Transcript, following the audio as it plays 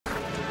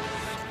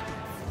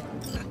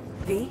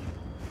V?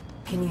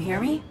 Can you hear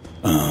me?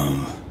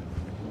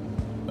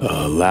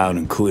 Loud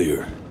and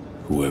clear,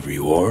 whoever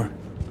you are.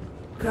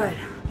 Good,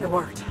 it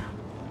worked.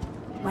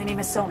 My name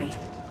is Somi.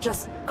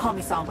 Just call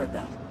me Songbird,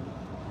 though.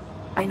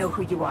 I know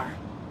who you are,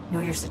 know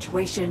your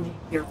situation,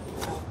 your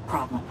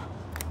problem.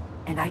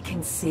 And I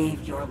can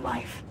save your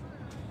life.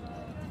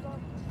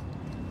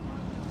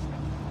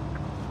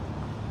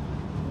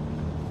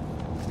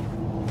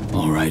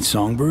 Alright,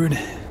 Songbird.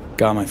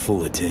 Got my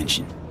full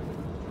attention.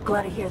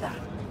 Glad to hear that.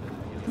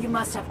 You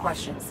must have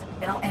questions,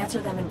 and I'll answer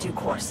them in due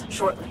course,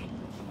 shortly.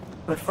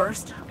 But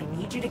first, I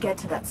need you to get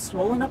to that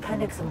swollen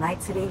appendix of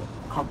Night City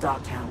called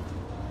Dogtown.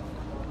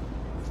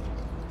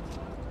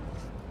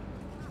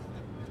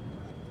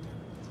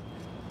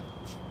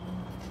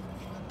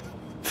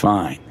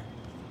 Fine.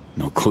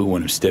 No clue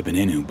what I'm stepping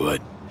into,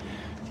 but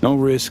no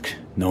risk,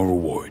 no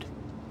reward.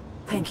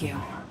 Thank you.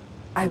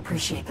 I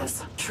appreciate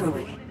this,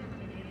 truly.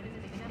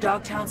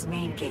 Dogtown's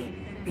main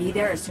gate. Be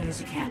there as soon as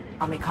you can.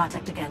 I'll make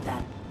contact again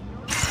then.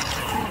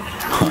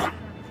 Huh.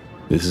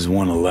 This is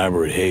one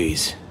elaborate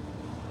haze.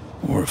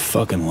 Or a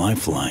fucking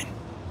lifeline.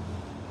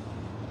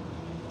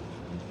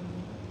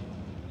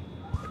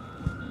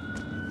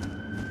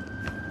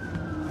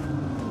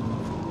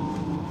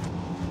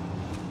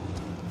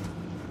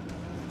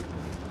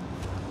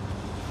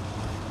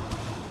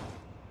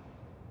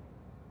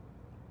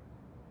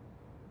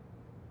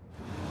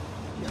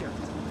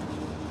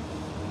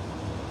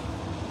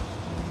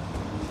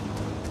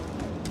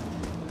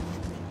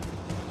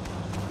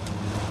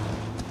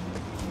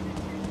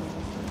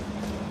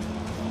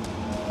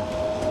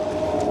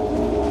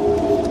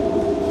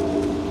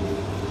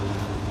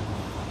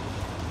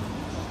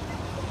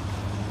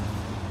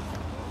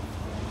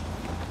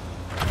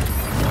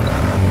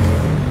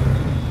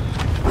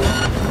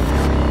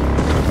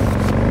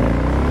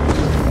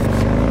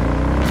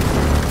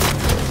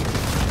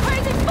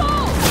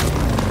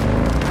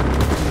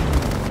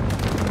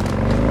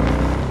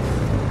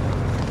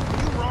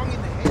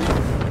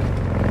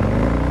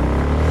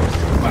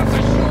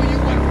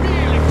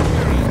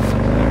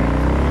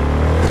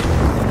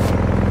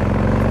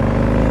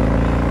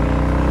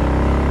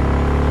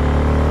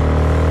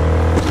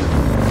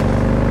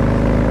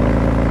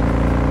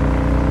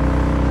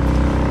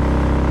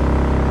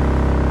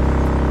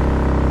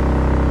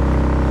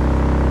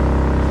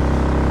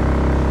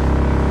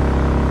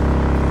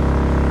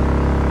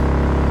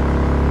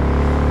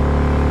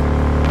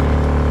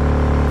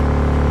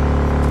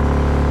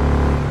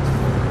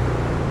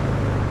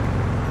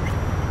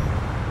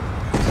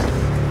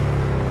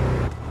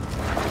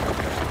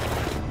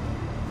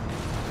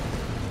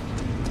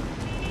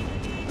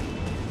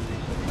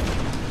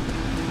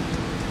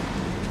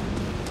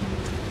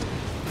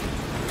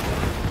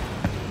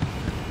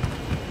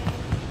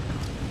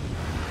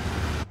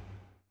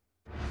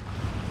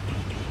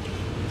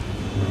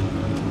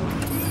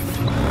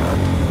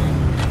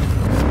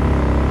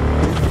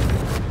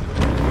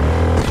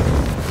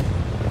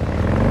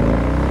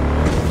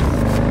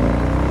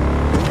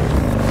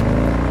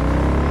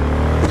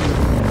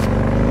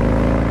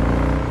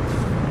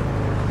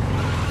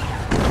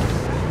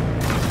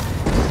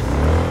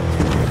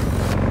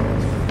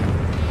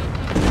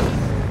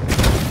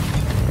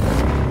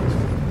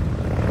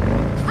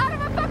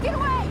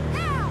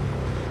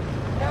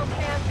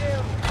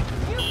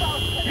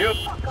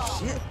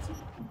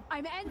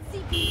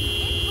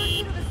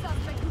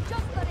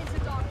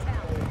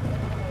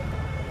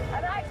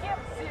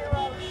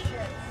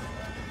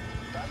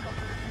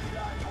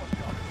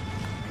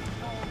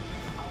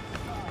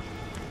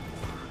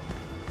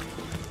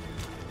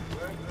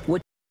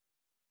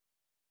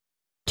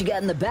 You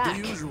got in the back?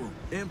 The usual.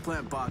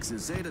 Implant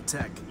boxes, Zeta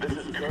Tech. This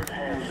is Kurt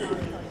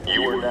Hansen.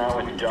 You are now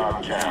in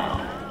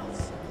Dogtown.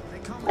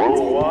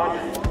 Rule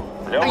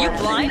 1, no Are you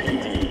blind?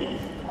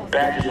 MCPD.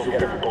 Badges will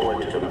get a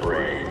bullet to the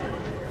brain.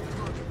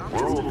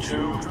 Rule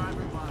 2,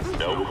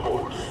 no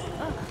course.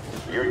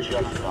 You're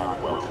just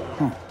not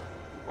welcome.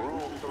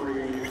 Rule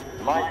 3,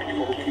 my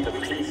people keep the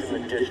peace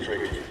in the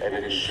district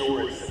and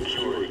ensure its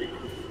security.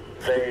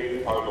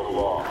 They are the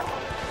law.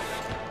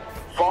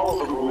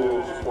 Follow the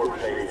rules or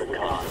face the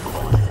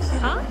consequences.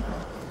 Huh?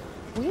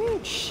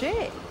 Weird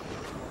shit.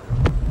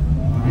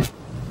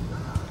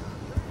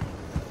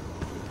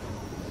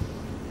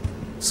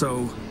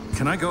 So,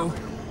 can I go?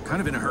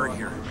 Kind of in a hurry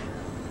here.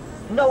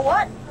 Know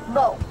what?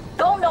 No.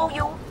 Don't know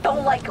you,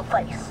 don't like your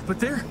place. But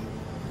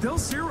they'll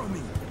zero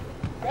me.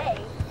 They?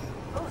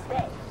 Who's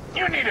they?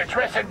 You need a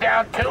dressing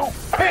down too?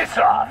 Piss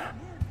off!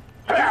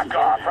 Back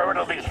off or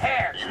it'll be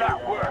hands,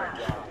 not words.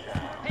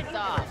 Piss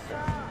off.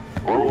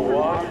 Rule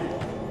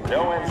 1,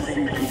 no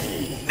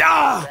MCPD.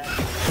 Ah!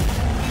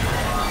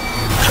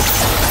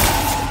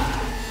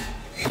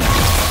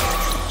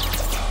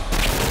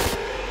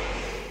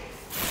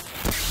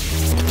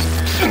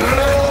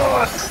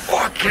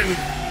 Fucking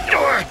do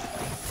it!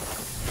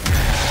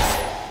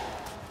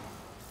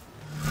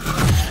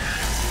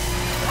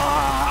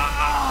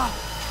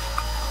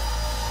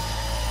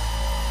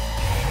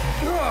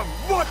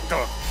 What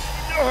the?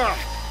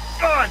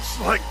 It's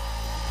like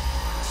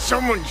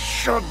someone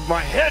shoved my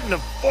head in the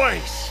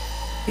face.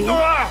 B,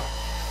 Ah!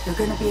 you're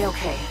gonna be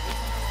okay.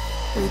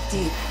 Breathe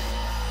deep.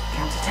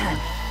 Count to 10.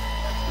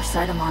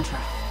 Recite a mantra.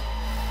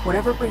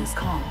 Whatever brings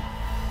calm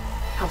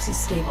helps you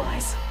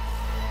stabilize.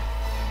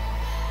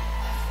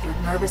 Your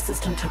nervous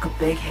system took a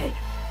big hit.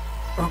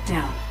 Broke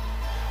down.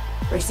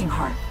 Racing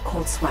heart,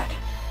 cold sweat.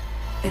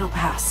 It'll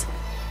pass.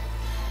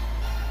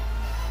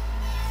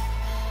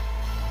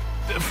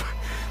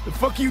 The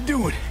fuck you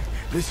doing?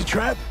 This a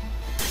trap?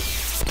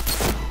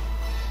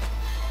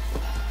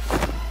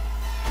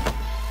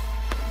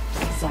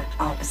 Exact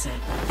opposite.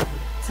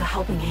 It's a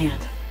helping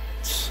hand.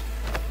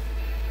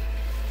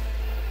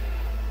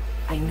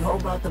 I know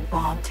about the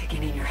bomb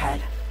ticking in your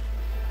head.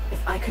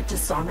 If I could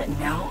disarm it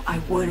now, I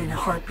would in a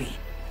heartbeat.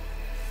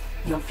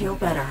 You'll feel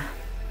better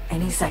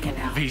any second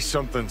now. V,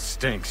 something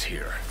stinks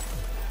here.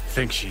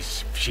 Think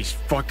she's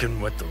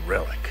fucking with the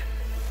relic.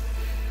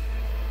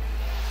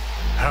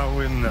 How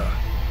in the...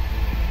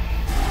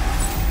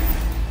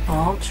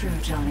 All true,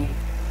 Johnny.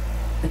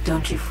 But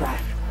don't you fret.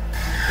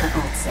 We're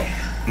both safe.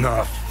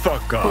 Nah,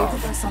 fuck Both off.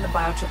 of us on the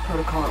biochip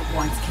protocol at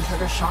once can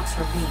trigger shocks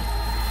for V,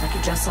 like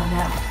you just saw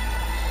now.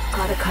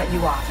 Gotta cut you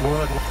off.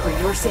 What For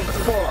the your safety,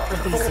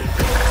 for V's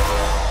safety.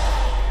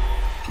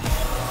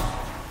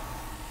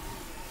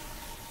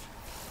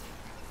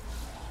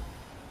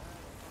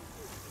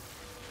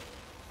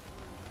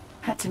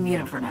 Had to mute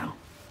him for now.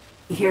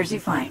 He hears you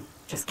fine,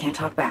 just can't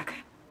talk back.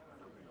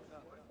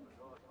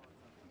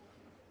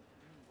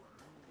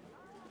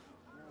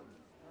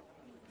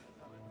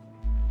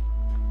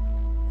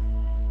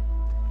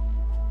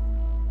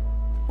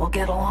 We'll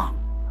get along.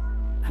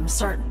 I'm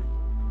certain.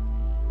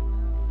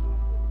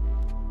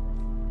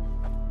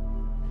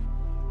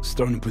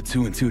 Starting to put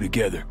two and two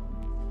together.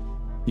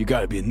 You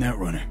gotta be a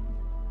netrunner.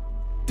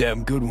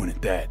 Damn good one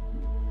at that.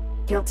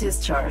 Guilty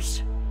as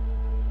charged.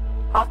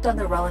 Hopped on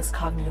the Relic's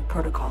cognitive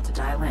protocol to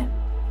dial in.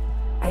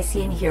 I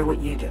see and hear what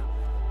you do.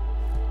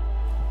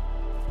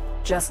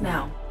 Just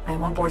now, I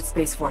am on board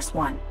Space Force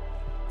One,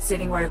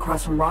 sitting right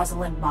across from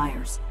Rosalind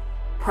Myers,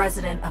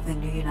 President of the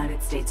new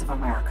United States of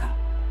America.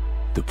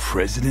 The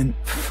president?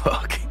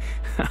 Fuck.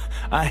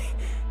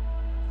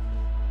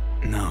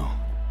 No.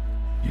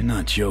 You're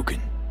not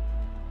joking.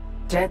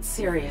 Dead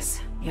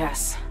serious,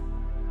 yes.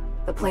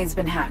 The plane's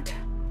been hacked.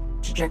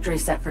 Trajectory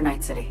set for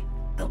Night City.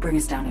 They'll bring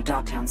us down to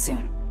Dogtown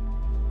soon.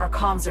 Our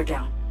comms are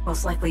down,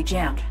 most likely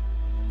jammed.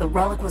 The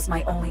Relic was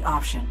my only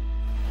option.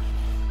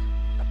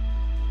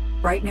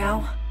 Right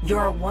now, you're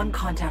our one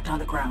contact on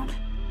the ground.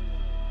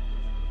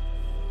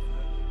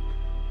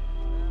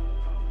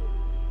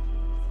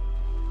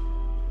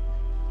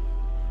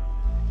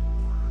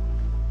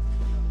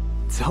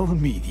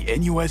 Telling me the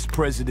NUS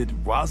president,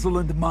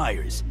 Rosalind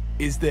Myers,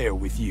 is there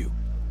with you.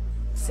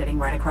 Sitting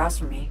right across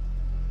from me.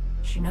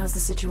 She knows the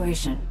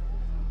situation.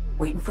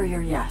 Waiting for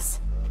your yes.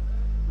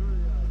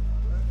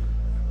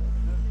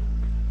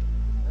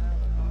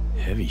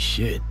 Heavy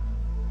shit.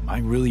 Am I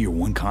really your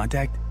one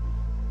contact?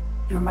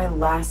 You're my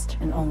last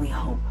and only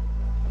hope.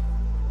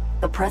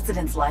 The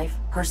President's life,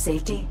 her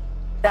safety,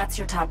 that's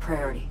your top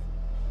priority.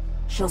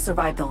 She'll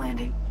survive the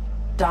landing.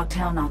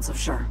 Dogtown, not so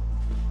sure.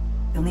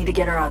 You'll need to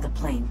get her out of the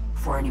plane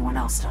before anyone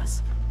else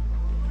does.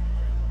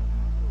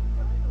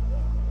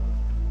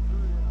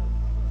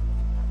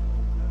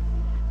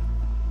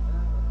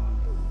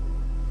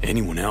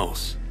 Anyone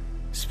else?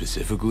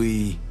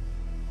 Specifically,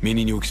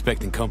 meaning you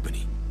expecting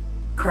company?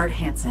 Kurt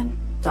Hansen,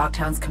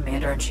 Dogtown's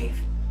commander-in-chief.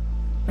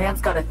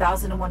 Man's got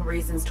 1,001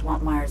 reasons to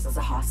want Myers as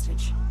a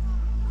hostage.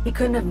 He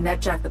couldn't have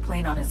netjacked the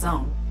plane on his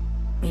own,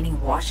 meaning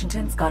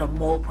Washington's got a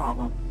mole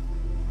problem.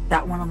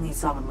 That one will need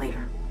solving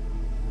later.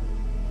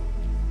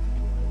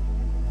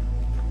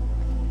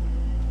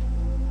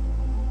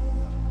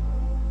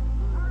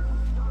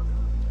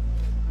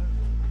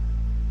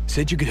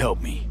 Said you could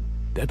help me.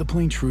 That the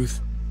plain truth?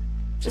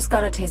 Just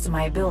got a taste of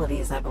my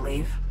abilities, I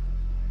believe.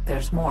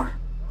 There's more.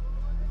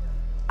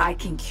 I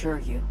can cure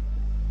you.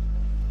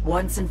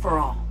 Once and for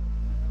all.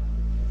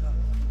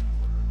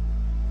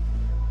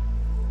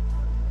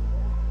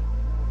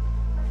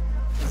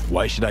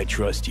 Why should I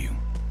trust you?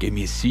 Gave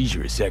me a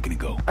seizure a second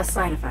ago. A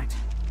side effect.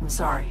 I'm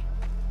sorry.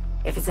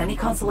 If it's any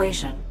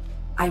consolation,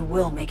 I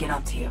will make it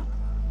up to you.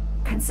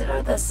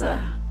 Consider this,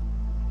 an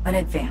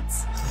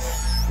advance.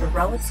 Your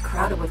relic's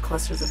crowded with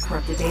clusters of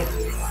corrupted data.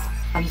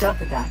 I'm done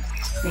with that.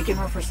 Making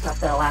room for stuff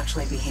that'll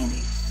actually be handy.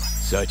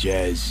 Such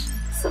as?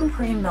 Some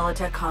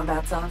pre-Militech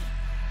combat stuff.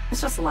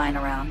 It's just lying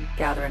around,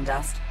 gathering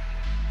dust.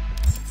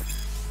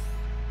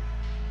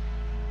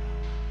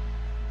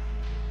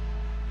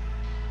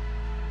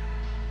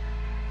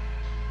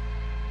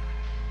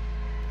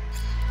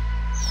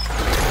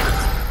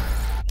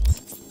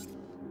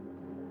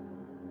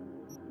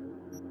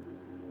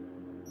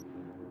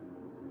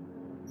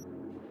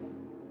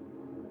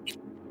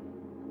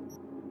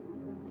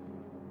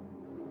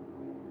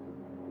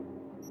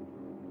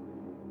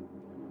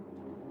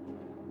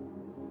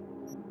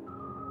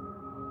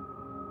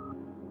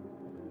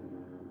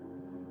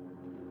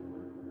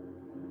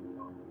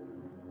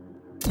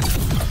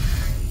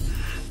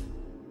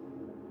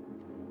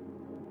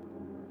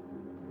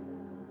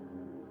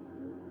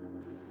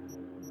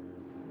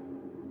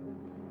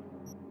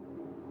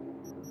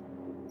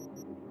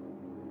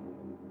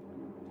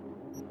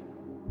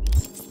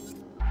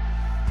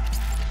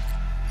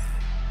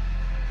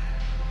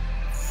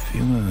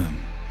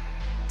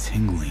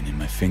 tingling in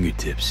my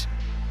fingertips.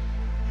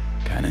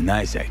 Kinda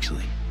nice,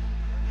 actually.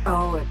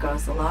 Oh, it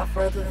goes a lot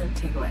further than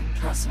tingling,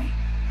 trust me.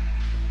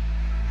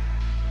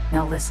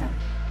 Now listen,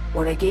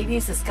 what I gave you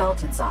is a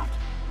skeleton soft,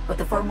 but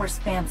the firmware's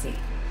fancy.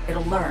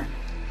 It'll learn,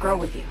 grow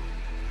with you.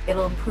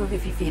 It'll improve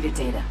if you feed it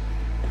data.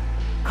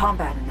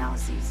 Combat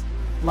analyses,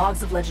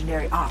 logs of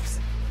legendary ops.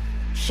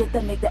 Shit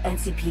that make the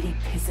NCPD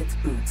piss its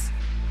boots.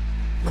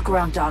 Look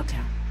around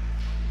Dogtown.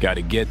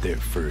 Gotta get there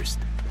first.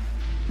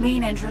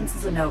 Main entrance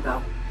is a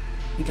no-go.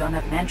 You don't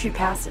have an entry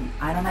pass, and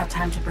I don't have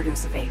time to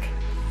produce a fake.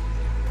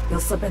 You'll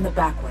slip in the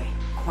back way,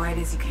 quiet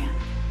as you can.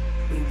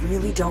 We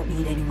really don't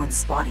need anyone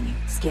spotting you,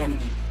 scanning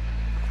you.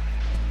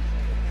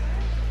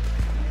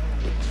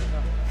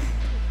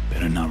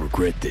 Better not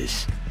regret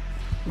this.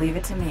 Leave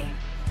it to me.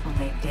 I'll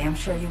make damn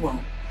sure you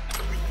won't.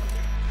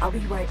 I'll be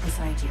right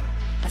beside you,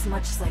 as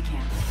much as I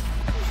can.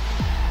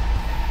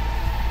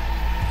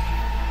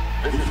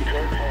 This is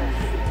Kurt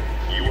Hansen.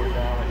 You are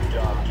now in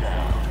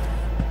Dogtown.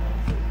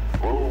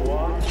 Rule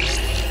 1, no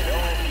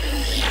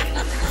entry.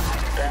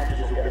 Badges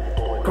will get a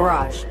bullet.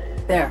 Garage.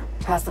 There,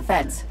 past the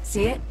fence.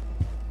 See it?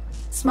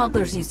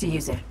 Smugglers used to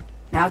use it.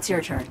 Now it's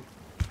your turn.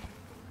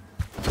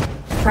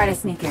 Try to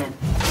sneak in.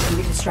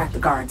 Maybe distract the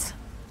guards.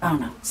 I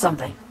don't know,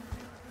 something.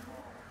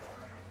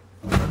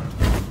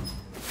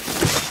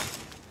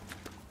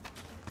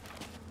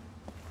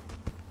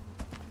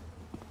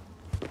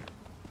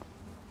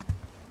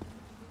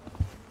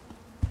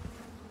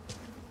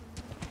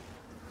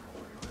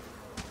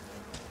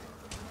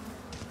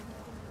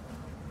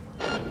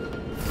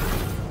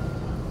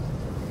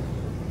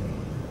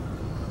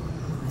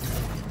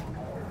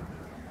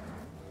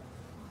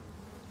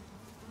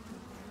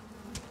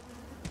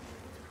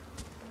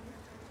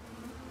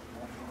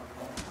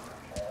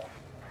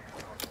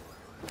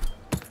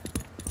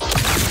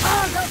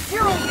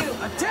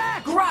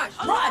 Attack! Garage,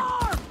 run!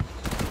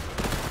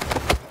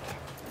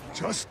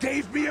 Just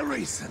gave me a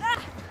reason.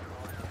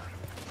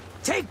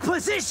 Take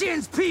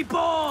positions,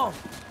 people!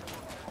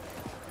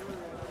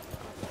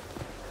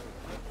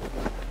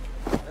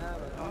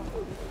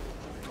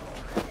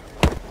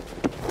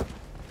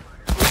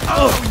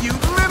 Oh, you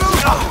little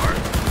coward!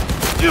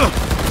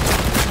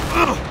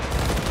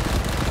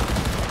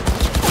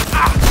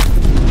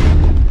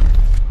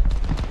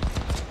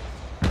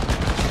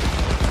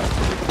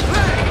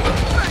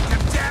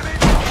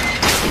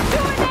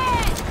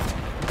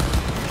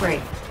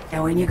 Great.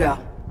 Now in you go.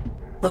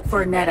 Look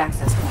for a net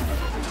access point.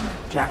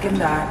 Jack in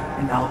that,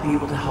 and I'll be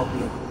able to help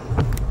you.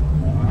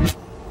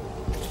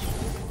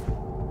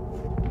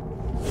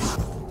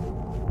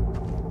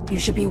 You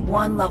should be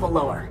one level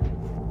lower.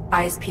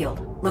 Eyes peeled.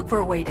 Look for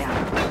a way down.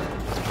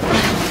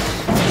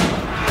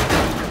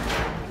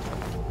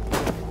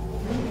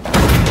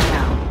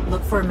 Now,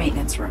 look for a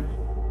maintenance room.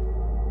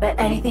 Bet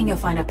anything you'll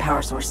find a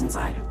power source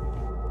inside.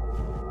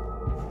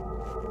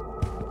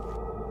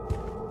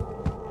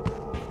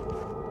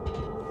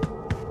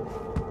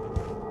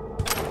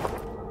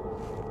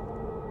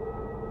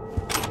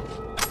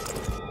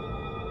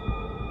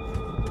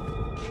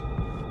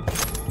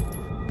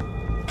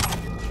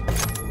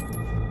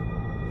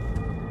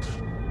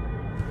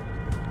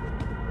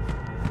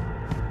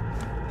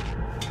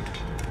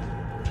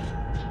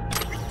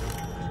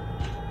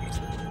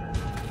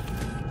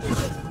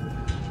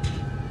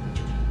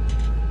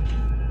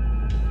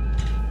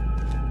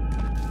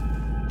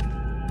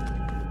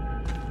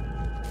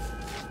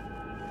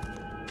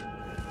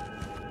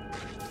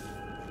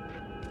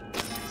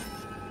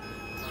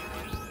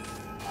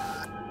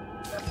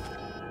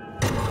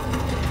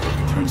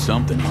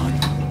 Something on.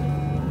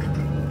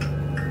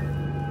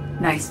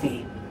 Nice,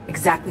 V.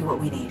 Exactly what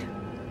we need.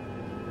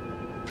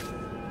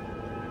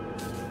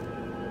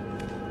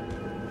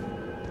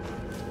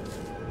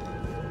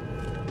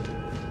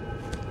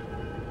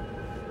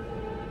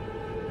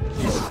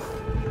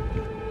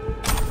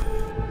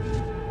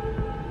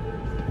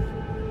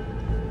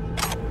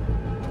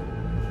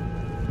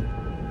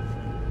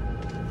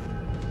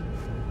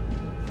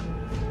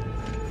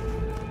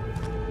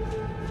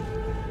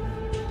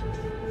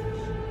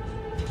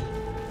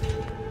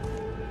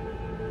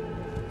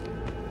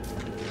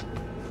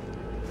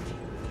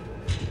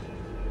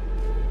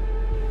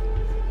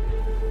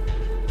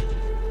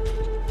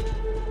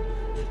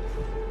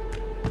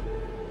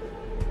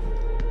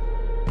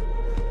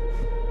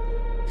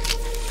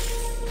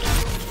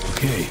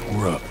 Okay,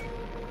 we're up.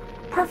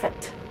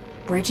 Perfect.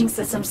 Breaching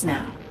systems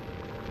now.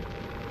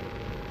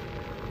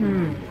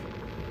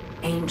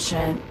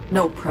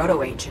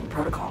 Proto-ancient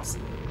protocols.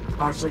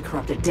 Largely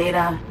corrupted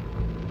data.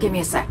 Give me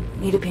a sec.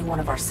 Need to ping one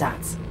of our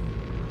sats.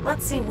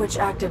 Let's see which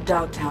active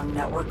Dogtown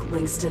network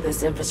links to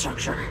this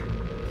infrastructure.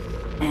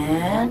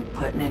 And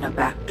putting in a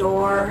back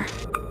door.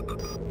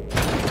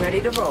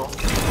 Ready to roll.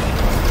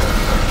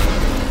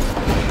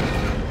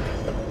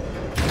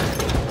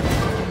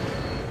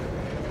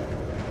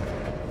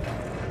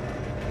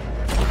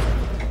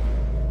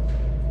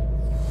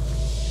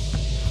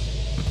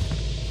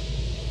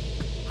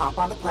 Hop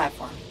on the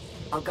platform.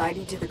 I'll guide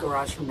you to the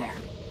garage from there.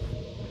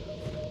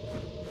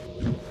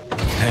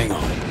 Hang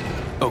on.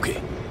 Okay.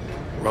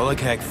 Relic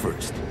hack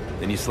first,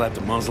 then you slap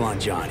the muzzle on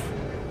Johnny.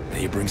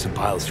 Then you bring some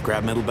pile of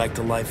scrap metal back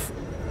to life.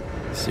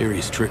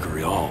 Serious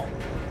trickery all.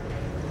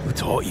 Who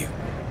taught you?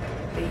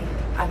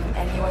 I'm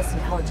an NUS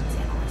intelligence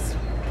analyst.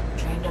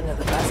 Trained under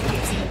the best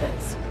geeks in the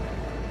biz.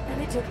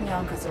 And they took me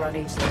on because around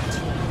age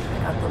 13,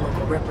 I got the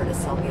local ripper to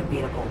sell me a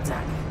beat-up old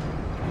tech.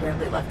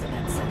 Rarely left in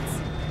it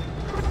since.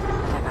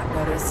 I got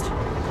noticed, the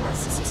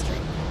rest is history.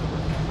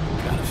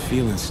 Got a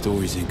feeling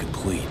story's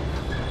incomplete.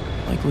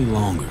 Likely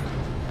longer,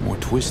 more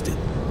twisted.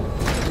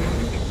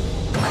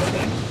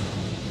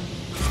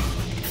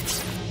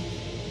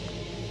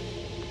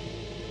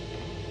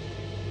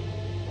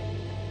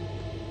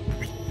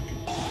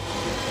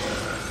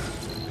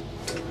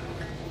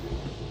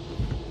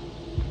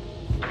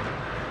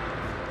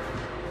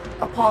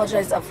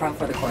 Apologize up front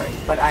for the query,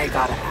 but I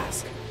gotta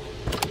ask.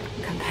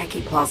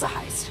 Konpeki Plaza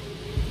heist.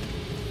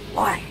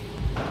 Why?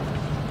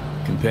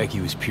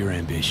 Konpeki was pure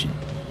ambition.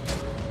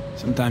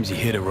 Sometimes you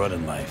hit a rut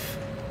in life.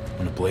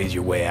 Want to blaze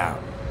your way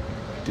out.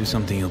 Do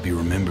something you'll be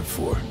remembered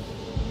for.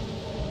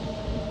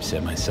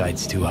 Set my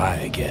sights too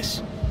high, I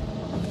guess.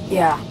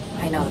 Yeah,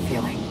 I know the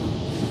feeling.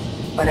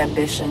 But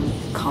ambition,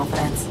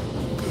 confidence,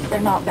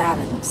 they're not bad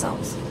in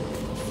themselves.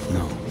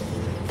 No.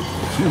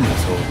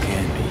 Humans all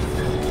can be.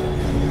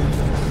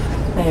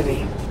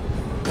 Maybe.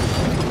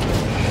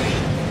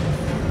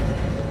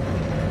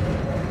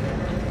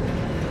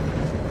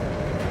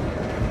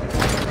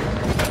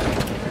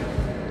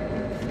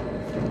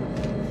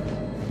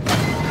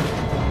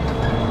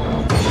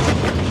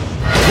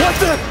 What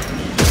the?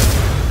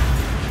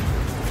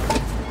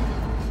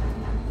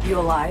 You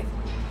alive?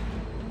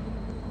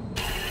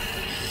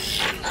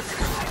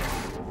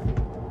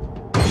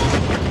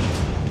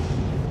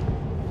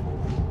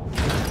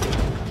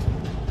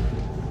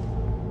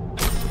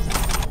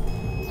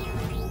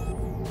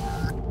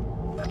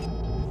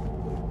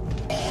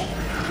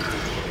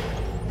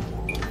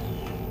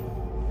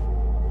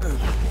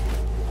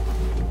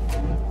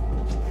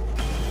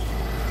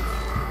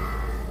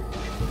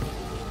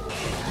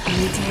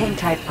 Hang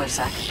tight for a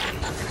sec.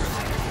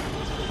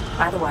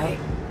 By the way,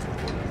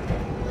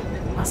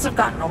 must have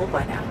gotten old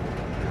by now.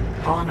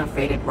 Hauling a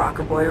faded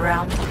rocker boy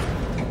around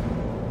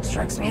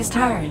strikes me as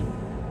tiring.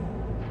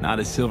 Not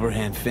a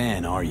Silverhand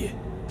fan, are you?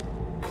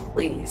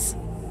 Please.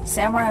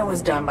 Samurai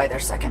was done by their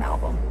second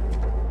album.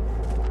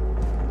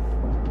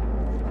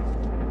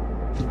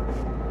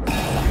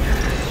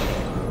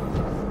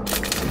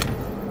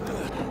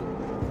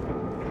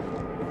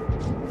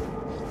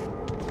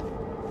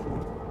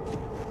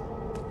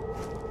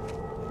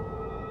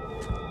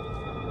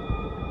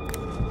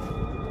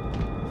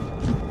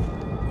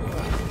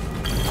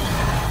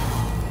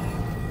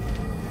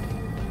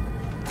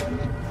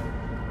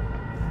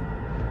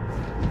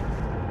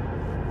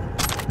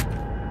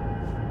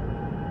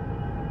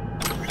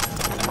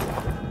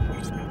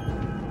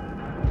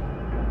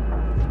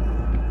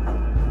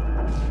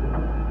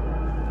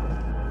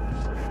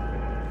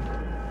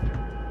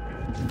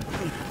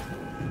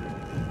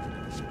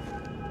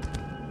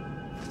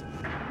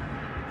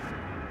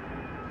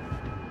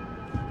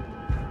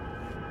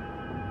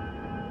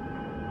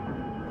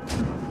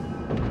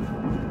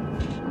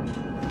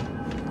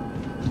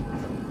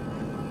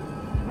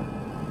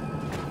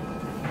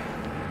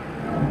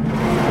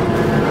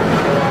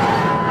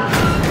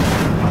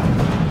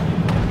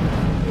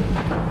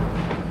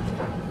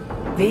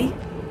 V?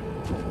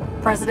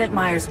 President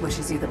Myers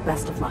wishes you the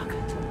best of luck.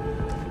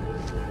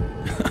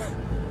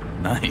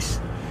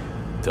 Nice.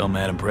 Tell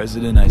Madam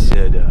President I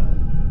said,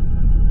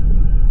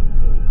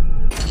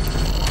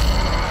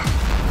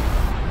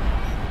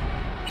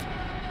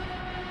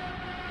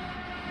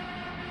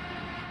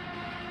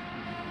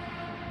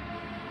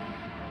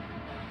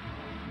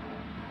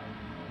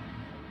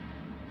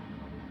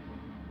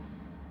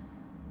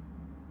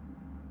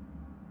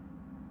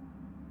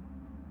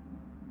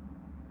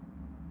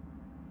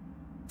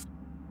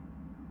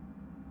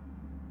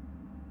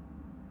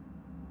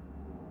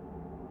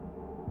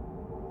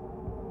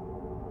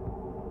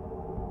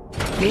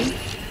 V?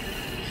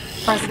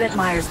 President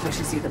Myers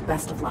wishes you the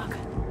best of luck.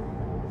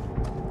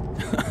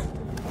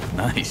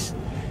 Nice.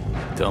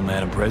 Tell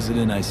Madam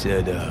President I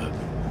said,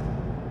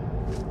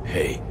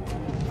 hey.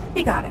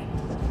 He got it.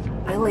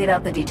 I laid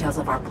out the details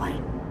of our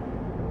plan.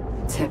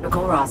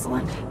 Typical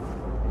Rosalind.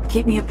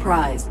 Keep me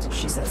apprised,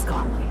 she says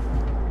calmly.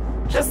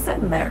 Just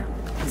sitting there,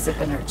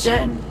 sipping her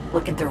gin,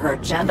 looking through her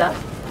agenda,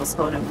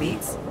 postponing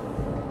meets.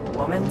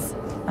 Woman's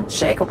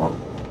unshakable.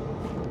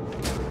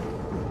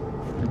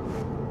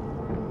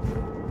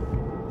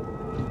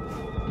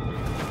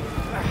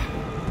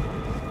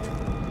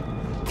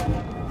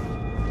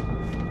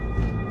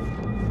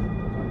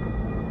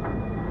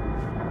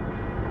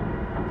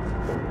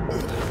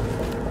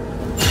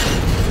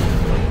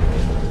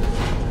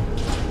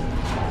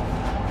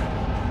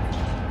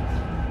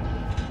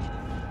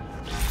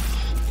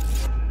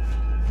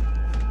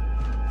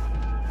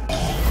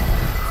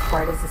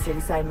 Bright as the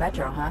cityside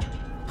metro, huh?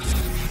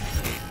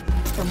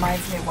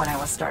 Reminds me of when I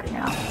was starting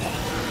out.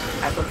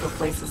 I'd look for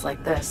places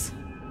like this.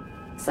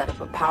 Set up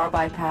a power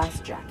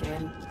bypass, jack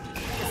in,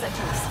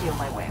 essentially steal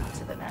my way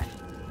onto the net.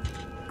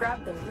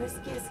 grabbed the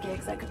riskiest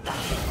gigs I could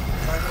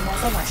find. Learn them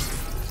as I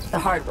went. The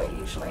hard way,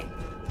 usually.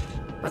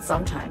 But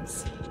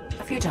sometimes,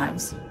 a few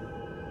times,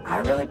 I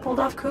really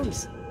pulled off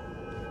coups.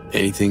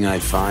 Anything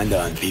I'd find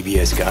on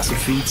PBS gossip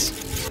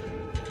feeds?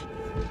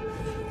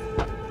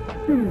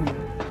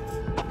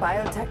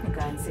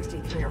 Biotechnica in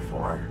 63 or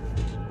 4.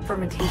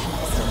 Fermentation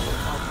facility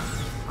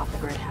off the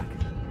grid hack.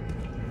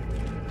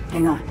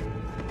 Hang on.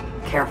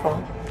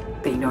 Careful.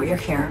 They know you're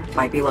here,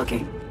 might be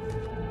looking.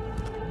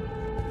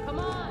 Come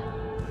on!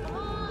 Come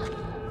on!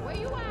 Where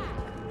you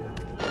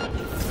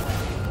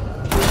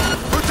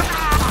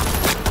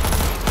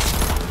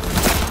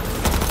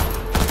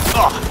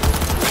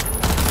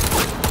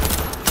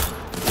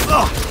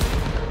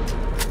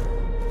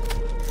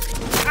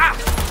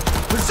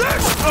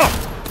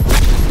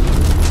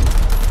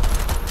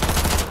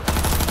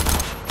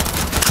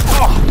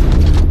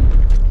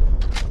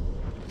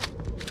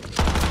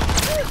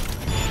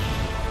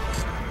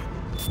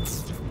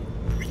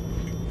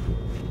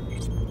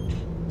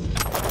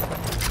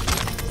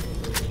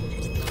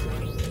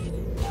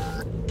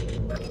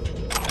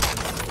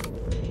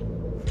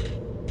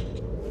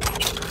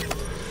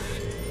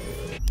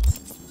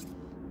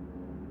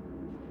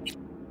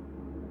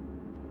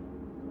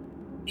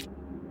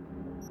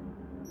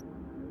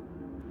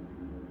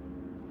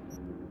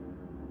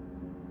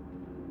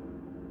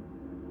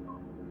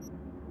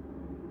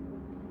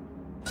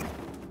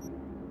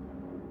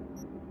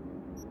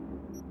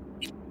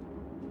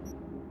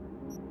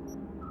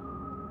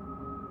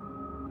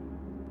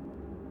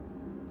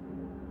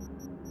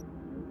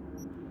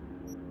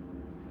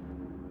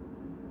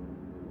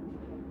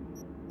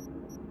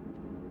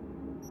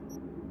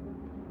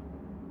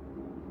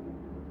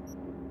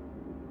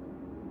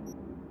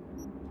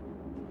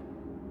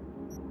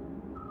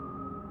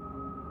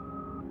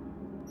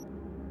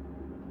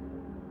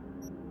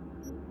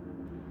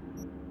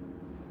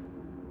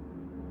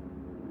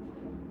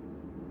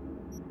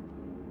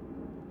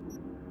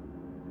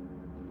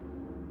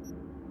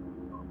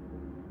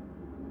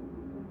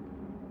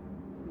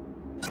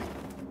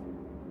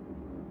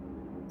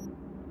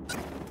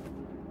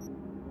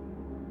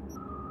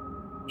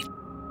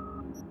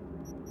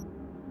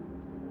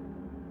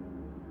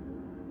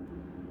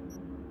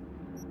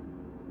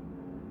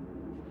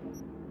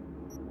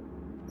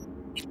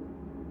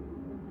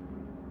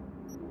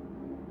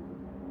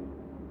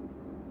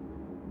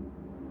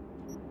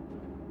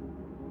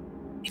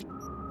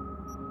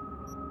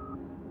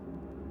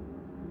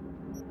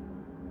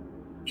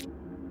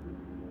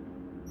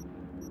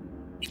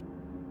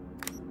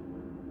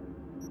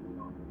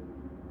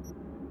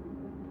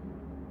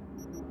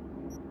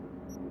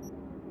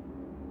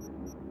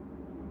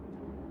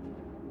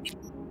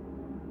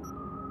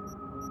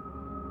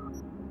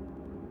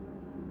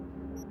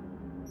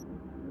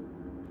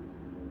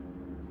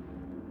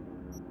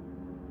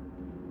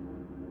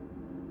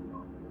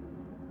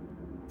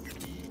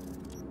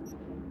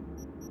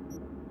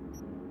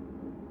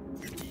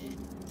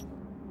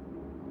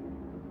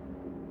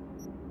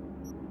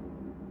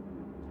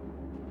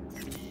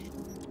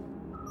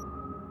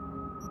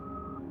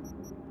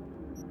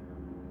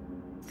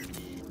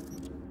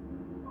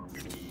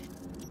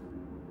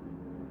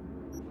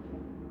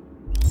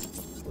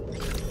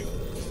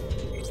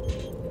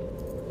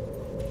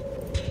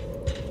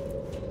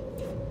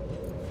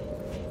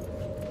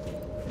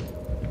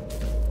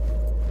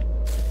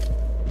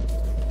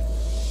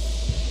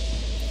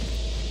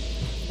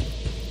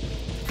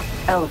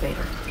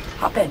Elevator.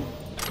 Hop in.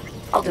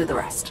 I'll do the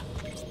rest.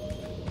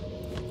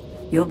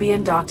 You'll be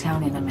in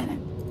Dogtown in a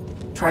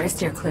minute. Try to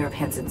steer clear of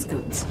Hansen's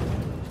goons.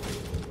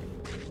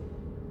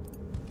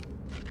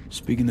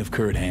 Speaking of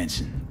Kurt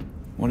Hansen,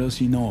 what else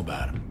do you know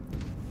about him?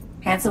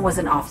 Hansen was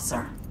an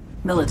officer.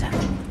 Militant.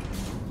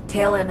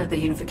 Tail end of the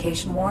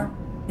Unification War,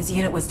 his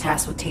unit was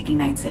tasked with taking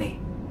Night City.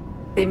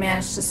 They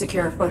managed to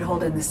secure a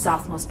foothold in the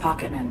southmost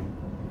pocket and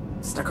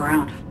stuck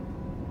around.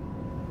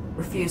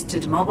 Refused to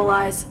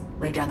demobilize,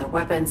 lay down their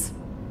weapons,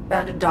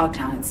 founded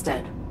Dogtown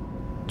instead.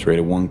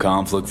 Traded one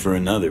conflict for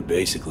another,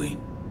 basically.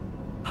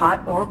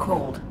 Hot or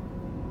cold,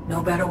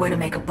 no better way to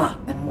make a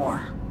buck than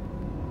war.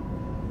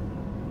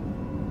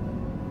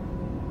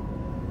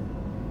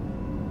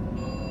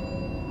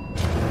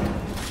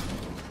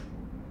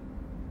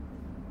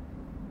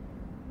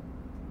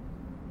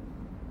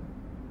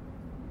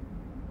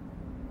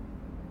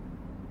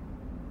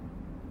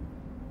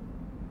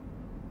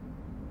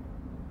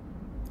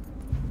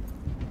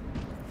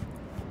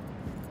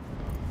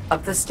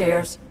 Up the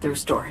stairs, through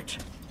storage.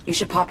 You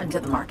should pop into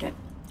the market.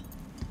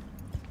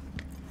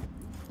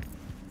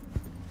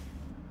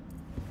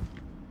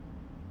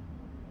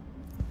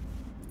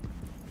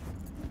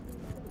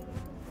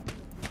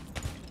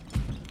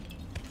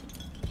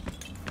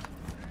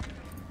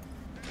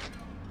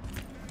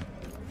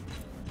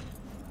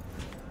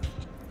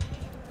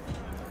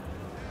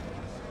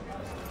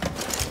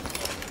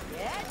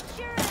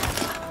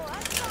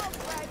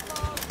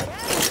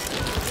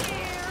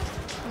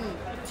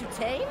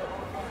 tame?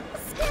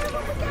 Scare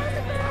what the guys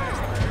are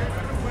bad.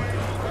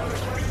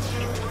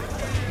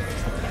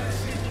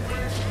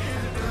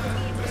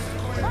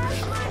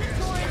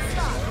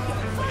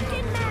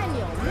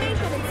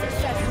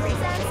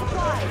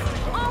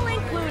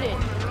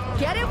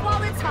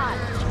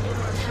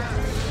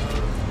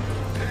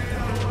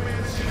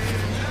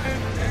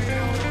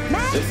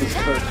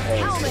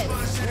 Helmet,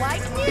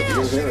 like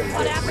new.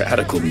 Whatever.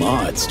 Radical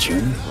mods,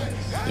 Chun.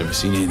 Never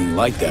seen anything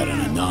like that on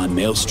a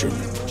non-maelstrom.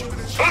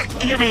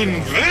 You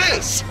mean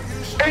this?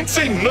 Ain't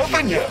seen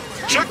nothing yet.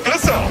 Check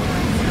this out.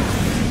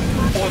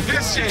 Or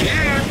this shit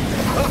here.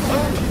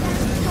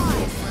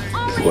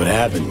 What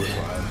happened?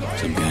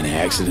 Some kind of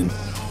accident?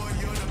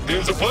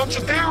 There's a bunch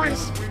of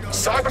theories.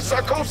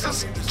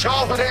 Cyberpsychosis,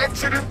 childhood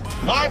accident,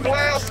 mind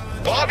blast,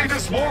 body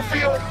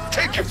dysmorphia.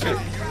 Take your pick.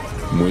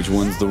 Which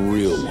one's the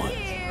real one?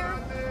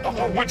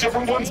 Whichever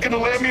one's gonna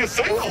land me a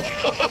sale.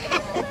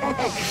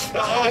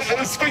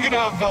 Speaking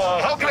of,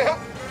 how can I help?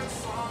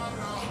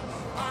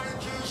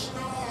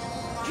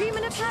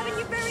 Dreaming of having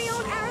your very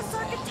own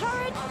Arasaka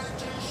turret?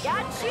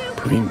 Got you.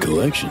 Green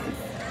collection.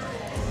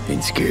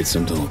 Ain't scared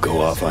something will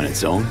go off on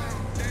its own?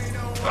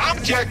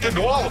 I'm jacked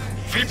into all of them.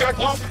 Feedback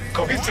loop,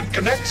 cohesive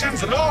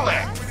connections, and all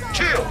that.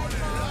 Chill.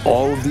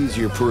 All of these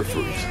are your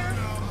peripheries.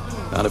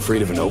 Not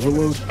afraid of an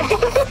overload?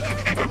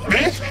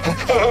 Me?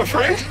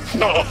 Afraid?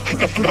 No,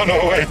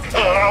 wait.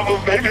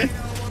 Maybe.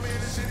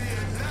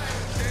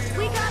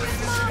 We got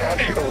small.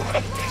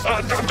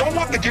 Anywho, don't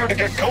want the gear to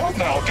get cold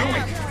now, do we?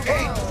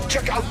 Hey,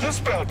 check out this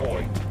bad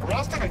boy.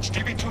 Rostovich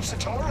DB2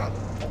 Satara.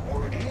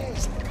 Or it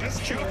is. This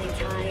chip.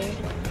 Tired,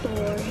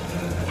 bored,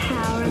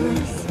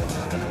 powerless.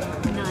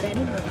 Not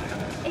anymore.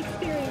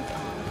 Experience.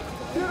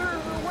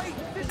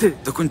 Ty,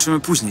 dokończymy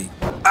później.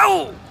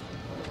 Au!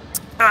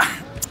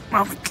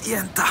 Mamy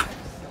klienta.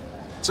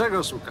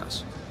 Czego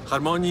szukasz?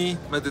 Harmonii,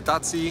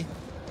 medytacji?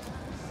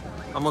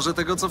 A może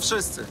tego, co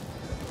wszyscy?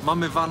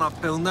 Mamy wana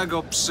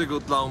pełnego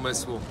przygód dla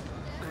umysłu.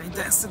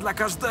 Intensy dla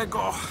każdego.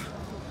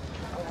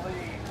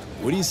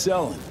 What are you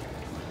selling?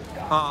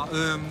 A,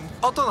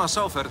 oto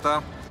nasza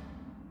oferta.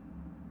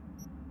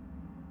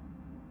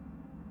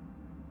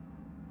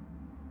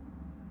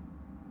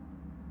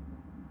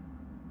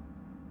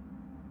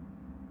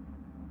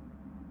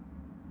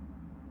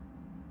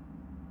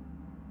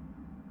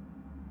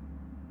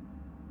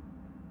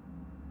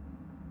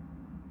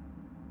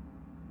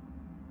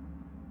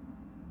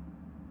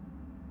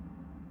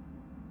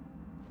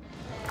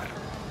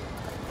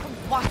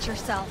 Watch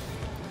yourself.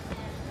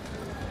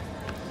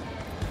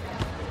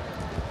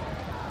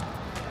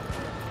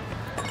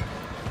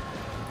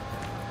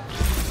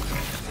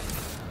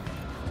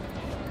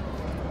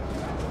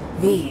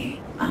 V,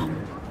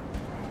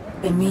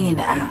 been meaning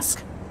to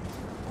ask.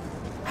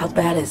 How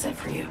bad is it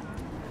for you?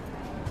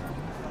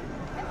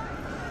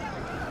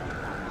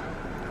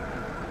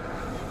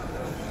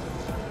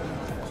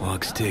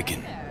 Clock's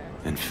ticking.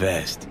 And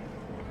fast.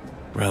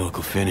 Relic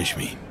will finish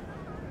me.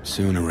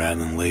 Sooner rather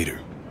than later.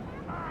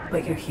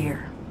 But you're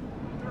here.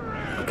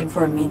 Looking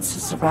for a means to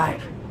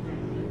survive.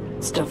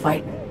 Still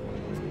fighting.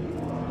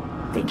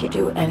 Think you'd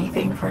do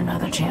anything for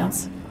another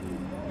chance?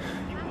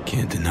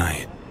 Can't deny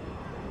it.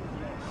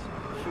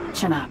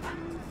 Chin up.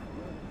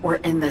 We're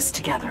in this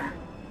together.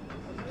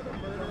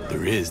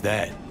 There is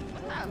that.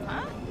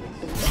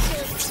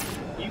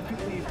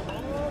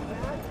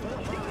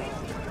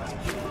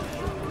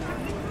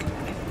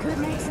 Could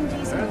make some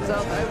decent. Turns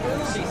out I will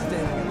be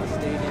staying in the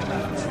stadium.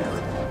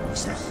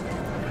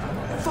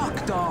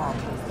 Fuck, dog.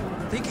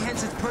 Think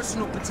Hansen's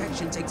personal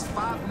protection takes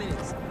 5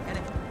 minutes. And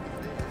it...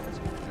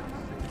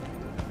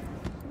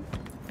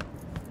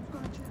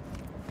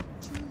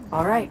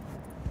 All right.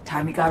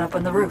 Time you got up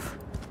on the roof.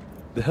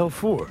 The hell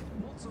for?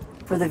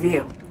 For the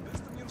view.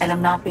 And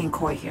I'm not being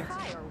coy here.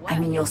 I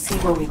mean, you'll see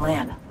where we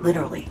land,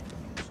 literally.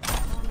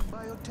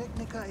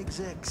 Biotechnica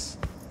execs.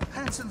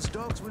 Hansen's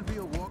dogs will be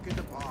a walk in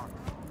the park.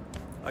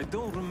 I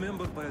don't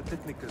remember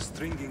Biotechnica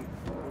stringing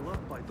people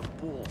up by the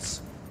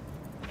balls.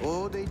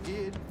 Oh, they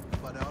did,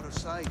 but out of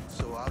sight,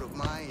 so out of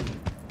mind.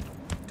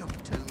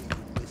 Don't tell me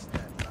you missed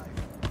that life.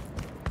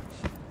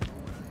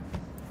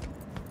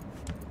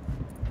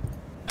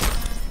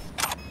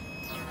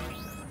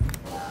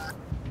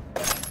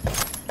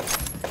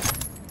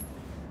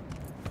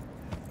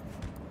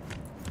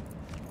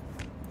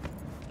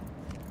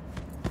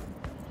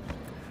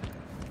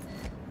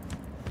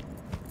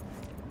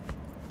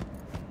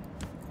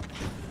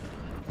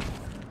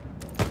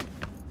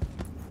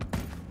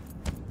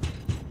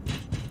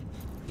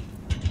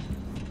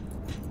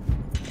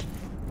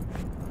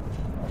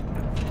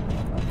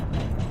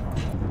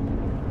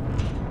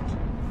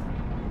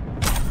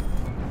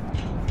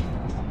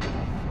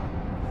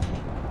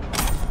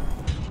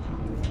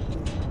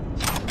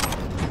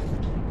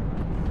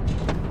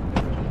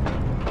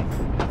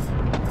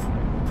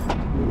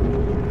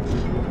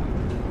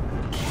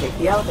 Take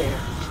the elevator.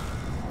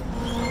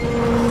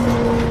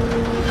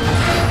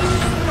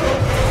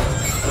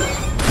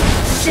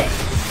 Shit!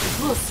 It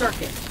blew a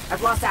circuit.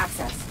 I've lost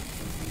access.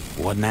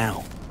 What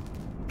now?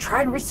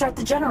 Try and restart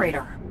the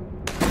generator.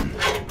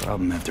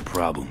 Problem after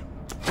problem.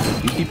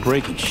 You keep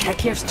breaking shit. That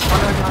keeps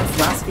tunnering on its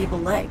last feeble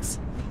legs.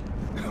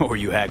 Or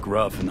you hack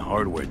rough and the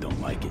hardware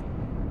don't like it.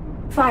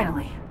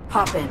 Finally.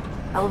 Hop in.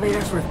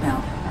 Elevator's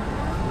roof-bound.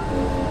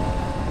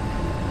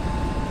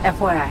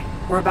 FYI,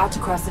 we're about to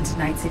cross into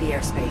Night City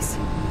airspace.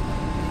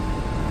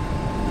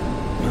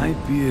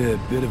 Might be a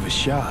bit of a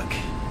shock.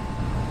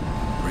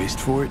 Braced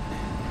for it?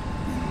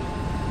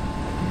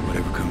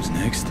 Who's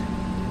next?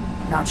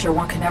 Not sure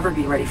one can ever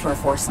be ready for a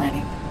forced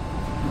landing.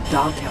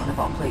 Dogtown of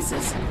all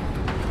places.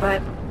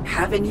 But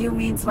having you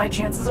means my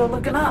chances are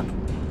looking up.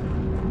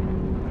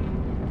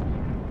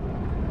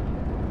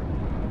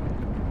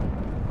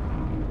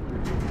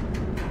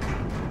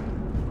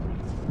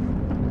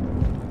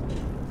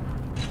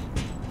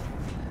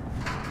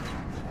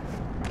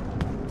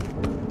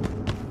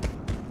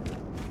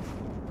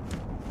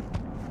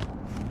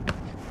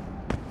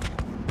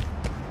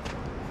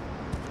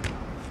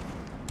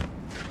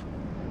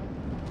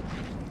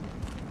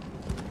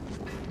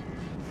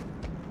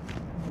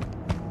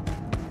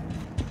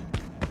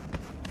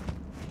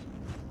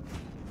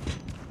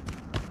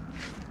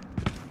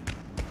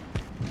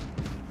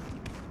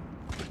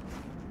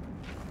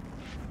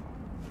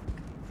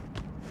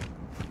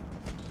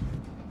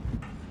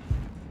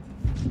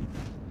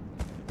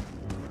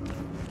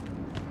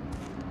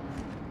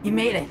 You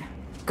made it.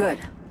 Good.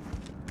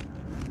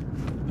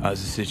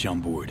 How's the sitch on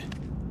board?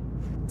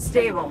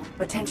 Stable,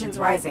 but tension's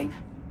rising.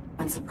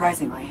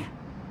 Unsurprisingly.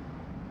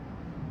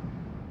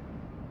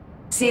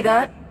 See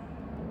that?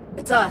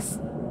 It's us.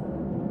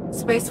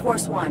 Space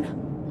Force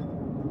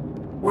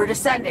 1. We're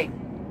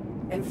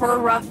descending. In for a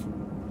rough...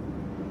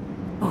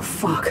 Oh,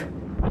 fuck.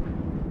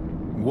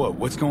 What?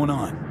 What's going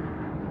on?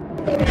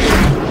 The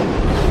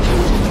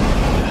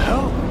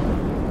hell?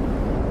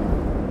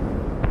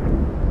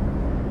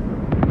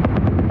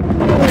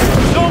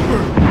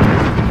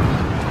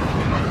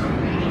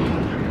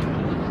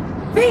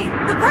 V!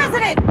 The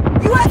President!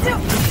 You have to...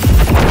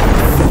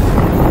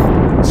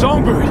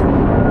 Songbird!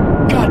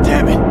 God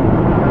damn it!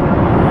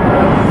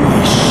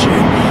 Holy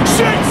shit!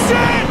 Shit!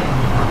 Shit!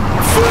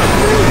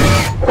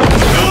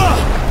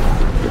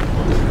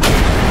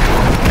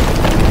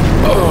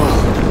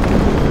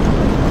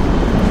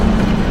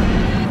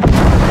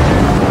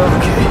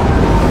 Okay.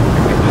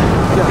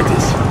 Got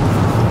this.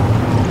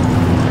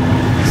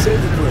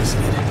 Save the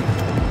President.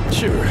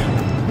 Sure.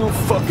 No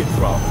fucking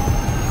problem.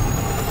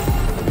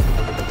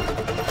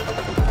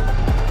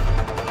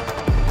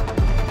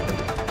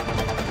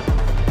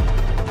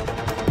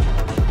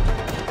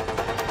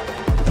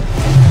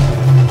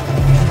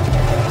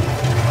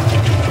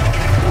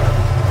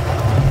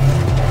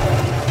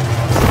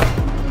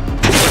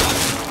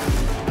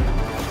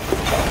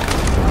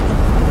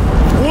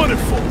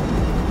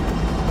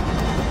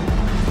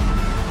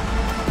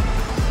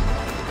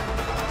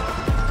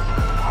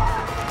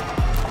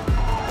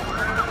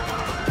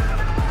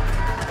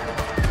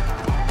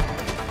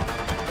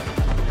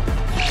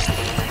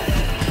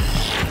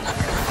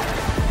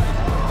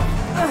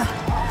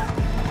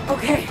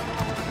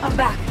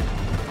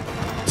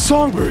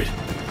 Songbird!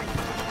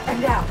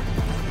 I'm down.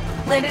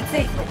 Landed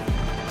safely.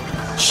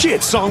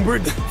 Shit,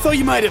 Songbird! Thought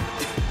you might have...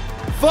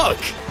 Fuck!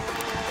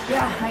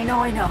 Yeah, I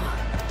know.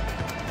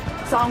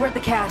 Songbird the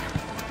cat.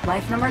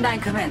 Life number 9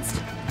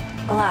 commenced.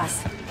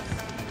 Alas.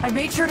 I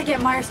made sure to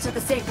get Myers to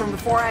the safe room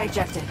before I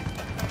ejected.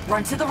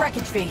 Run to the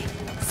wreckage, V.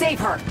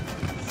 Save her!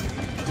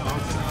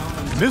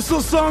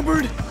 Missile,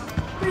 Songbird?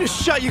 I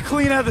just shot you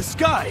clean out of the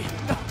sky!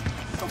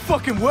 No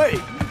fucking way!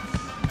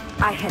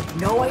 I had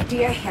no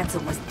idea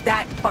Hanson was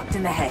that fucked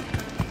in the head.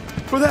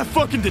 We're that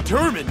fucking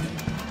determined!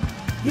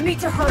 You need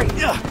to hurry.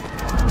 Yeah.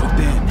 But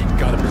then,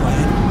 got a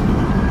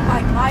plan?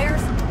 Find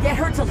Myers, get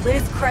her to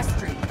Liz Crest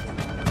Street.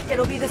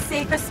 It'll be the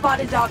safest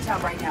spot in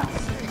Dogtown right now.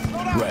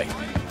 Right.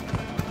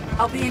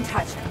 I'll be in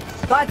touch.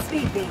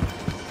 Godspeed, V.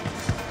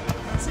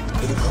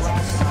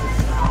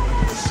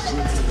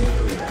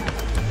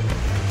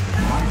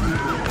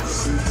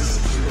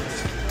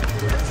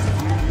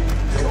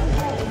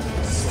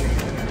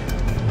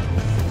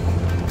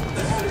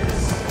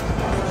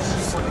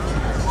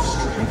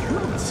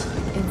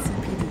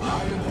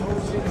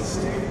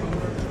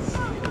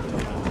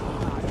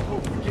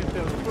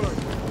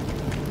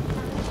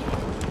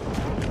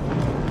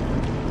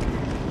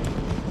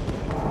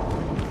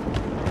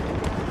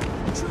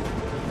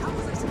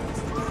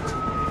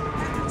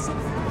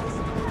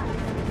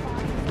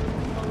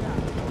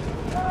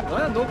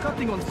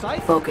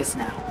 Focus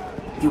now.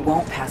 You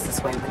won't pass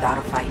this way without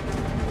a fight.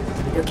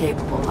 You're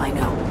capable, I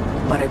know,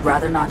 but I'd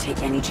rather not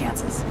take any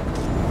chances.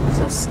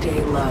 So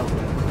stay low.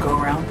 Go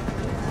around.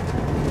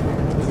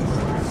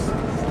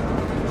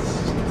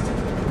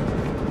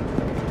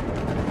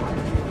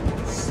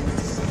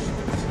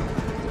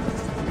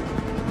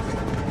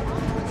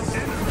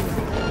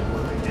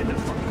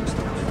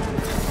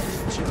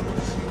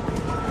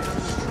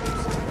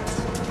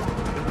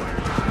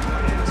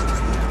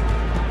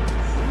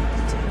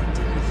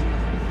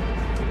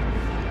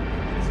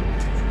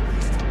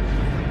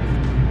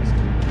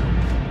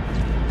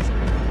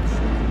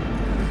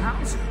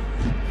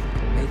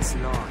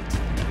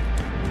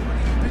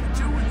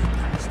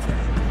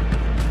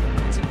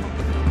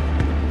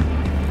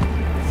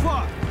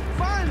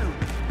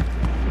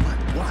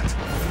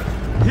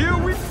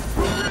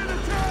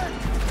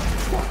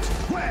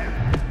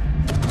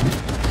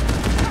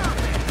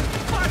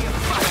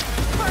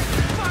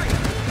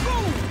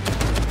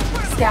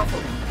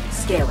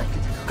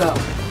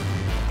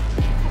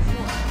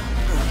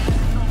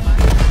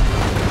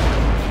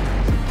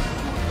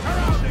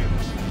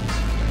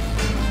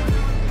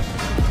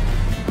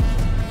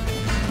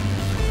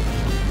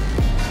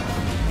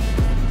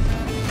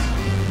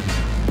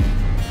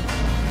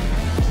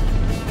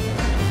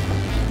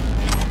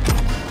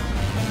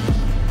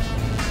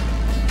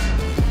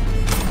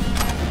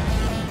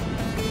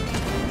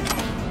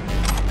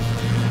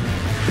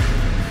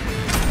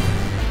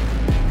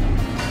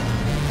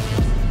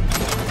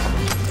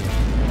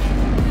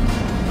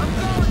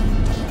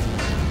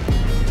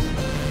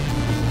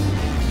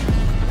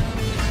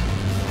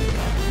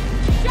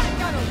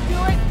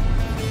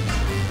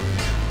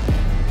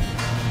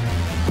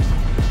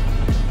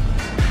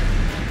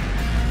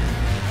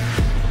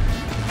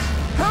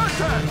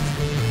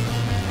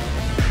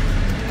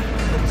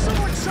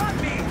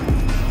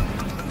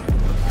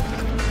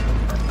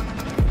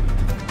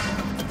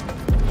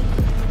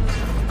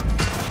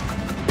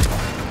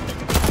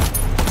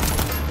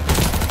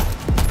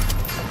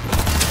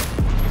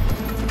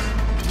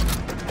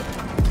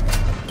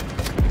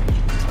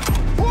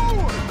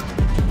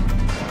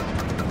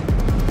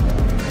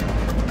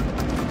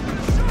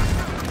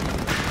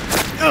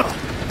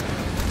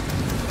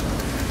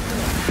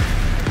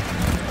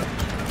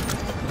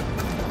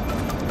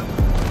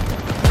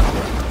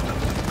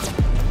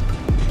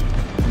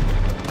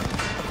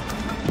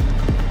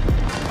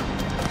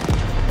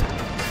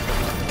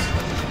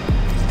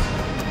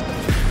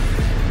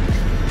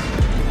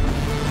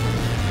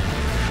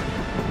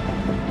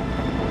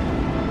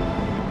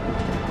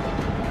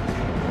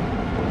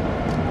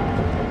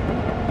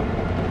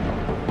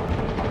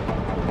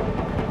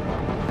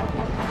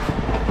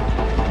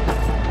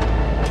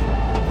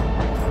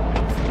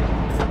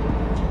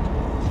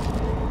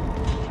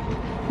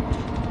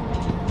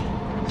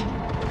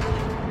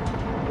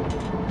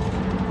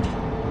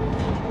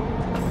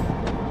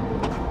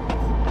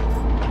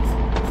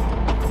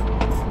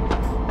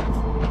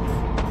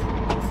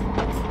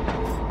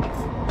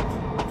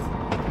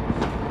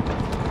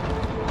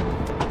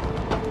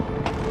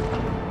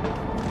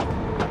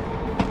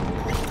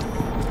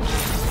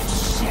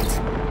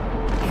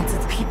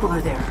 people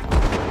are there.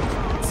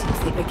 Seems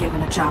they've been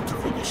given a job to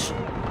finish.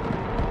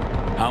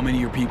 How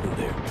many are people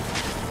there?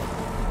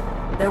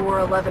 There were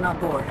 11 on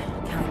board,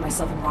 counting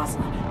myself and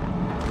Rosalind.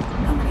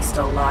 How many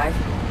still alive?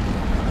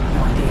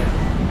 No idea.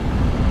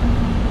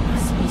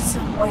 Must be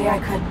some way I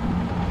could...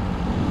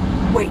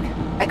 Wait,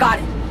 I got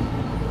it!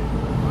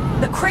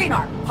 The crane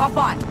arm! Hop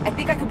on! I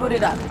think I can put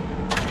it up.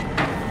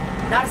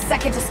 Not a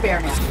second to spare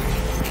now.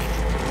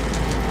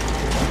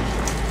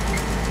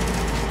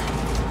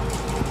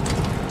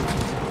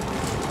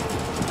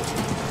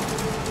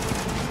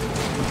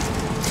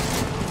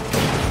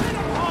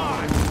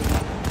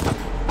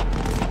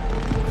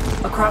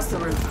 Across the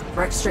roof,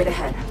 right straight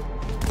ahead.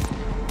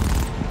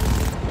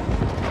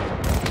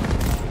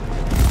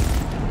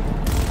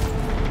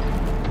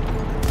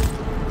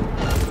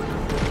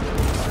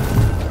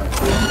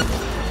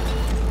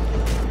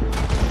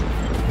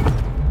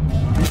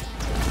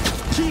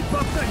 Keep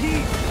up the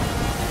heat!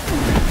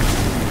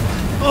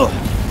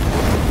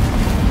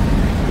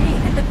 Feet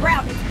hit the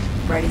ground.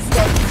 Ready,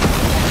 steady.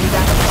 Enemy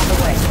backup on the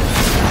way.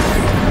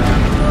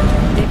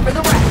 Dig for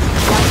the wreck.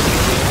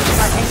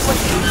 Not any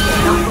quickly.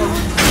 Not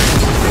moving.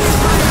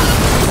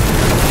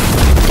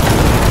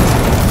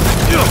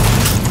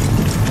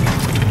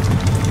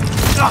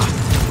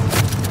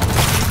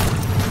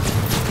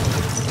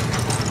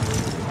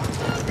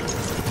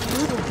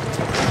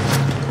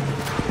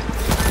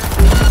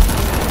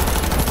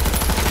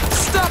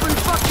 Stubborn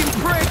fucking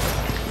prick!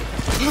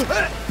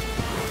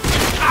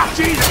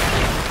 Jesus!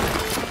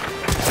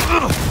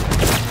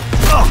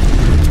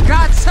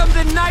 Got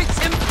something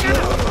nice and...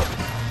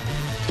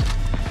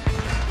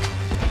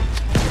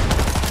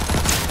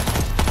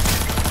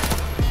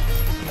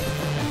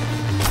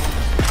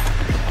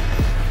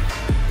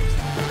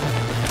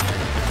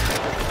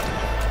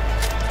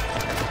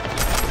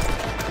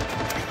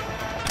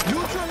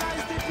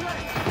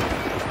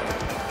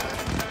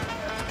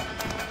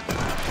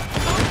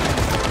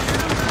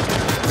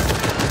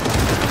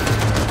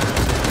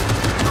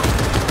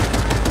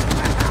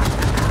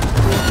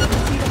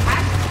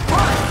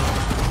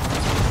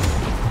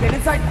 Get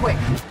inside quick.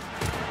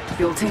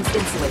 Fuel tank's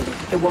insulated.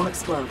 It won't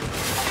explode.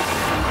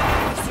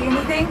 See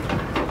anything?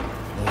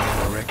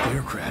 Oh, a wrecked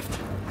aircraft.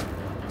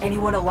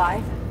 Anyone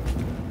alive?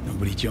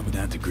 Nobody jumping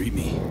out to greet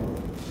me.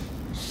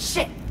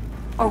 Shit!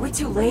 Are we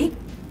too late?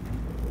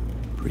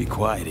 Pretty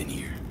quiet in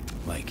here.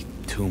 Like,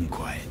 tomb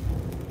quiet.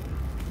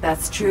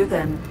 That's true,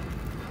 then...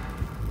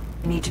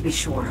 I need to be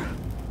sure.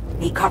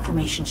 Need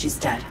confirmation she's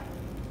dead.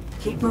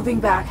 Keep moving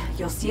back.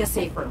 You'll see a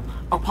safe room.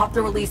 I'll pop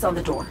the release on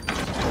the door.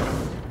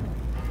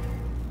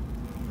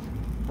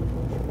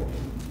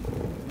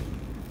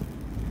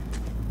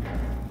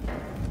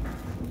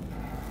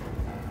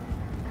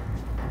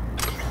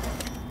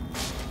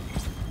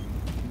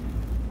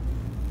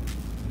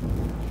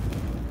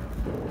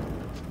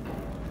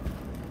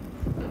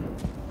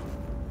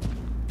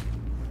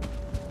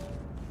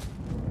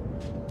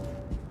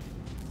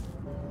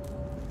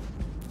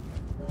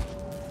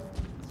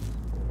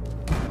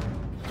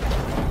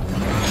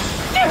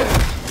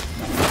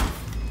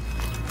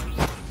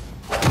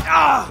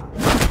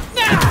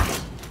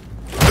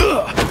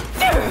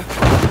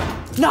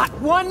 Not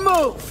one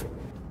move!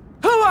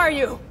 Who are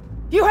you?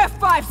 You have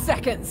 5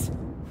 seconds!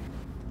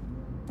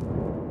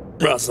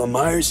 Rosalind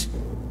Myers,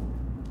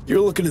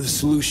 you're looking at the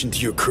solution to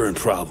your current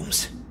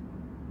problems.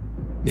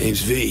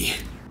 Name's V.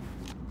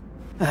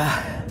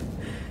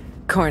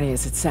 Corny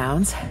as it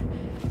sounds.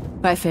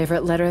 My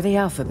favorite letter of the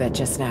alphabet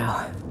just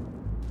now.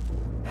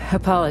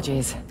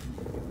 Apologies.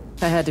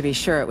 I had to be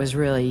sure it was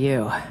really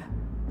you.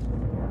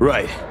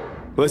 Right.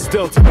 Let's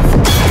Delta.